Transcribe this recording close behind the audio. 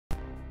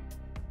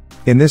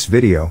In this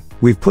video,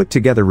 we've put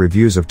together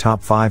reviews of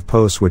top 5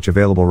 PoE Switch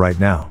available right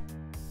now.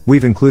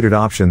 We've included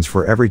options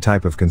for every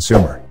type of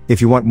consumer.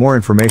 If you want more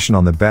information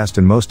on the best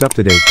and most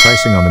up-to-date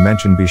pricing on the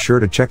mention, be sure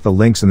to check the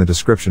links in the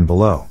description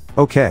below.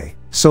 Okay,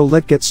 so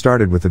let's get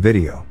started with the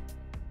video.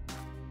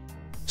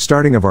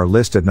 Starting of our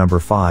list at number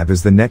 5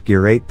 is the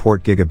NETGEAR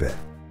 8-port Gigabit.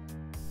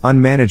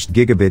 Unmanaged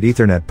Gigabit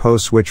Ethernet PoE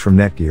Switch from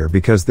NETGEAR.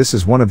 Because this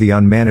is one of the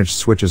unmanaged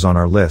switches on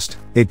our list,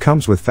 it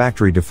comes with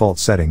factory default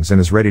settings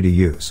and is ready to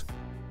use.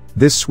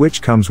 This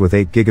switch comes with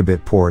 8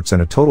 gigabit ports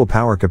and a total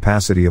power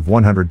capacity of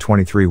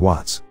 123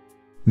 watts.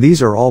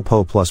 These are all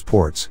PoE Plus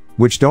ports,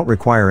 which don't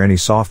require any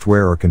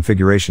software or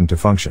configuration to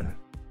function.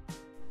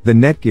 The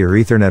NETGEAR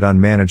Ethernet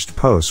Unmanaged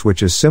PoE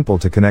Switch is simple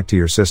to connect to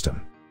your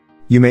system.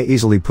 You may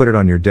easily put it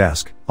on your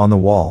desk, on the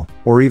wall,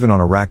 or even on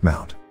a rack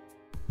mount.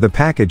 The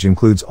package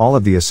includes all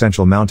of the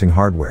essential mounting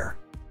hardware.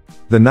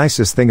 The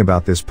nicest thing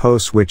about this PoE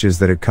Switch is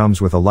that it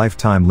comes with a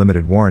lifetime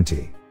limited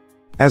warranty.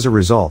 As a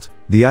result,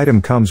 the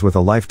item comes with a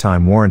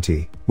lifetime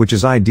warranty, which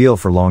is ideal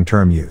for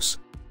long-term use.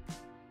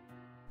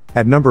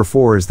 At number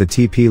 4 is the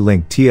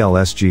TP-Link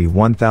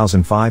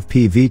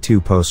TLSG1005P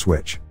V2 PoE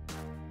Switch.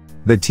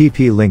 The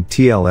TP-Link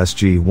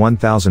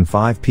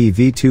TLSG1005P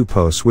V2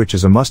 PoE Switch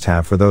is a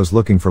must-have for those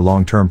looking for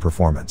long-term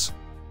performance.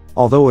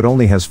 Although it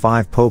only has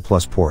 5 PoE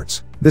Plus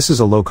ports, this is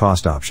a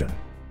low-cost option.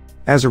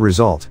 As a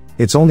result,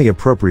 it's only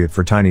appropriate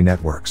for tiny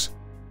networks.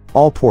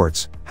 All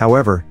ports,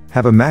 however,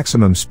 have a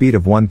maximum speed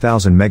of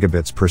 1000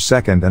 megabits per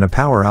second and a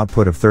power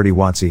output of 30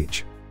 watts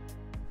each.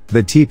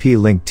 The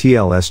TP-Link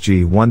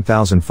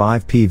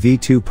TLSG1005P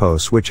V2 PoE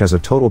Switch has a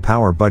total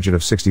power budget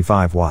of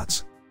 65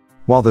 watts.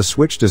 While the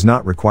switch does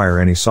not require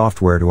any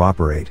software to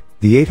operate,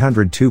 the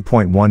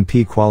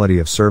 802.1p quality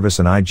of service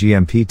and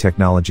IGMP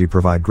technology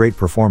provide great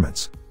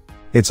performance.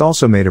 It's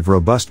also made of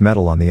robust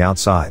metal on the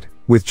outside,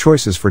 with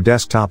choices for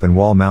desktop and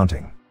wall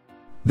mounting.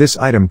 This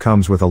item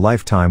comes with a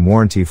lifetime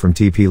warranty from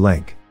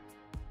TP-Link.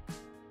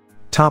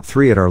 Top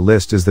 3 at our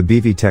list is the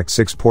BVTech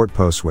 6-port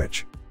PoE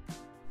Switch.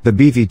 The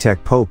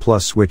BVTech PoE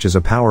Plus Switch is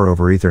a Power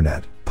over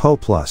Ethernet PoE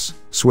Plus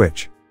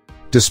switch.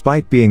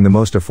 Despite being the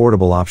most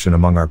affordable option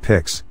among our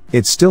picks,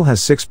 it still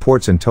has 6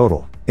 ports in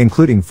total,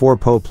 including 4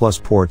 PoE Plus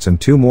ports and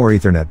 2 more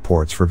Ethernet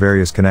ports for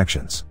various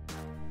connections.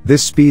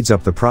 This speeds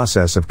up the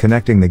process of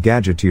connecting the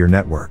gadget to your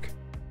network.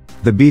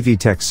 The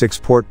BVTech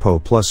 6-port PoE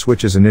Plus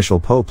Switch's initial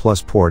PoE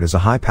Plus port is a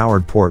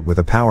high-powered port with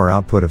a power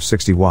output of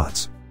 60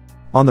 watts.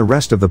 On the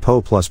rest of the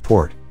PoE Plus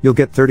port, you'll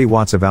get 30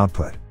 watts of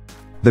output.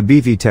 The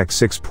BVTech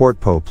 6-port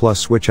PoE Plus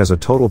Switch has a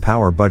total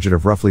power budget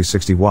of roughly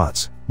 60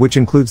 watts, which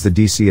includes the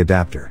DC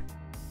adapter.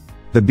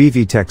 The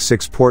BVTech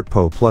 6-port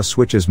PoE Plus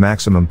Switch's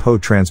maximum PoE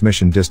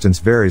transmission distance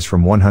varies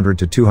from 100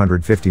 to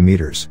 250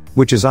 meters,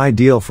 which is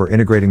ideal for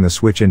integrating the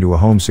switch into a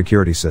home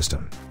security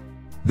system.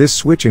 This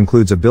switch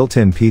includes a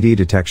built-in PD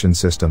detection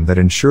system that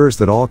ensures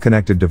that all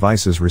connected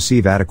devices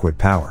receive adequate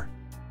power.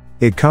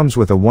 It comes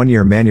with a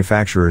 1-year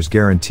manufacturer's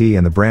guarantee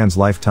and the brand's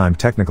lifetime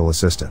technical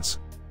assistance.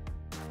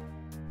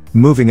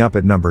 Moving up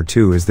at number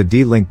 2 is the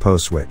D-Link PoE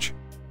Switch.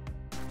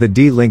 The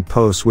D-Link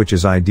PoE Switch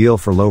is ideal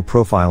for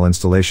low-profile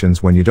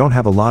installations when you don't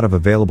have a lot of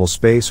available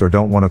space or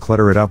don't want to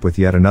clutter it up with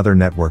yet another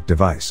network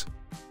device.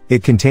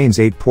 It contains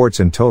 8 ports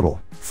in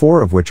total,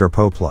 4 of which are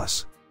PoE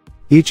Plus.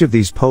 Each of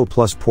these PoE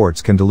Plus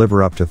ports can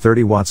deliver up to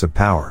 30 watts of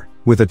power,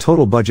 with a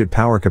total budget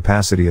power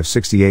capacity of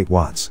 68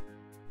 watts.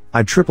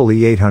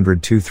 IEEE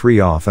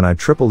 802.3 off and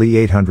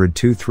IEEE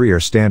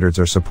 802.3 standards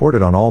are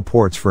supported on all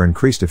ports for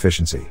increased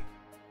efficiency.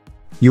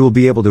 You will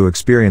be able to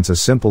experience a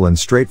simple and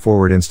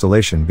straightforward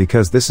installation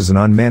because this is an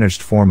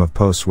unmanaged form of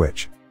PoE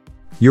switch.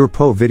 Your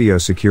PoE video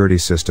security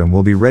system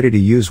will be ready to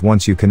use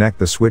once you connect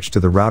the switch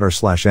to the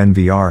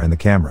router/NVR and the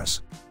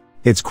cameras.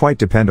 It's quite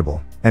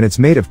dependable, and it's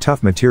made of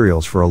tough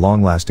materials for a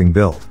long-lasting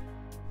build.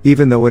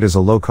 Even though it is a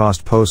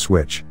low-cost PoE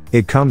switch,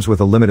 it comes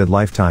with a limited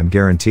lifetime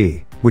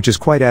guarantee, which is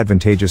quite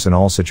advantageous in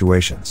all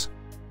situations.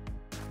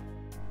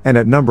 And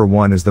at number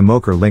 1 is the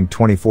MokerLink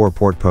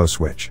 24-port PoE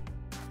Switch.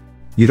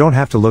 You don't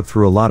have to look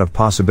through a lot of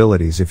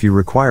possibilities if you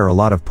require a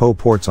lot of PoE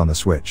ports on the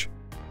switch.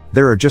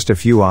 There are just a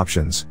few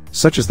options,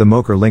 such as the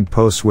MokerLink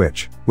PoE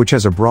Switch, which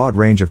has a broad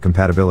range of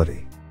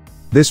compatibility.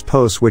 This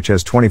PoE Switch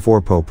has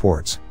 24 PoE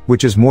ports,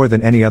 which is more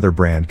than any other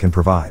brand can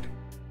provide.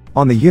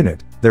 On the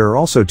unit, there are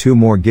also 2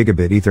 more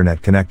Gigabit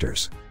Ethernet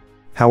connectors.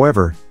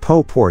 However,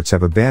 PoE ports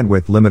have a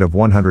bandwidth limit of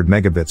 100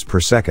 megabits per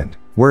second,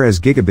 whereas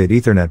Gigabit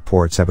Ethernet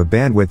ports have a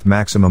bandwidth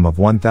maximum of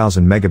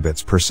 1000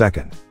 megabits per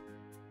second.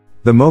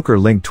 The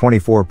MokerLink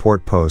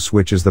 24-port PoE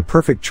Switch is the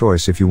perfect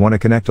choice if you want to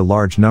connect a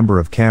large number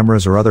of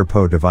cameras or other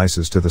PoE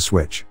devices to the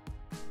switch.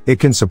 It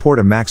can support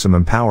a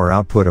maximum power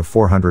output of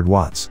 400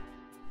 watts.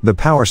 The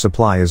power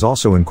supply is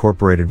also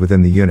incorporated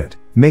within the unit,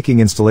 making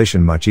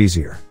installation much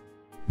easier.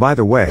 By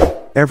the way,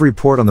 every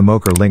port on the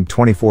MokerLink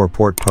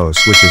 24-port PoE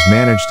Switch is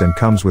managed and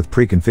comes with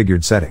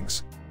pre-configured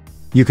settings.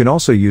 You can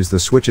also use the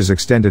switch's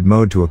extended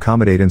mode to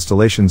accommodate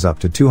installations up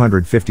to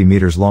 250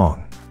 meters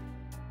long.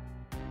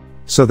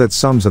 So that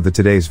sums up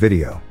today's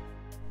video.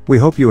 We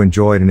hope you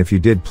enjoyed, and if you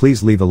did,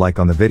 please leave a like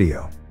on the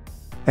video.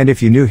 And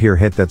if you're new here,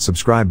 hit that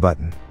subscribe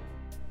button.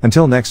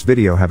 Until next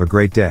video, have a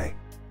great day.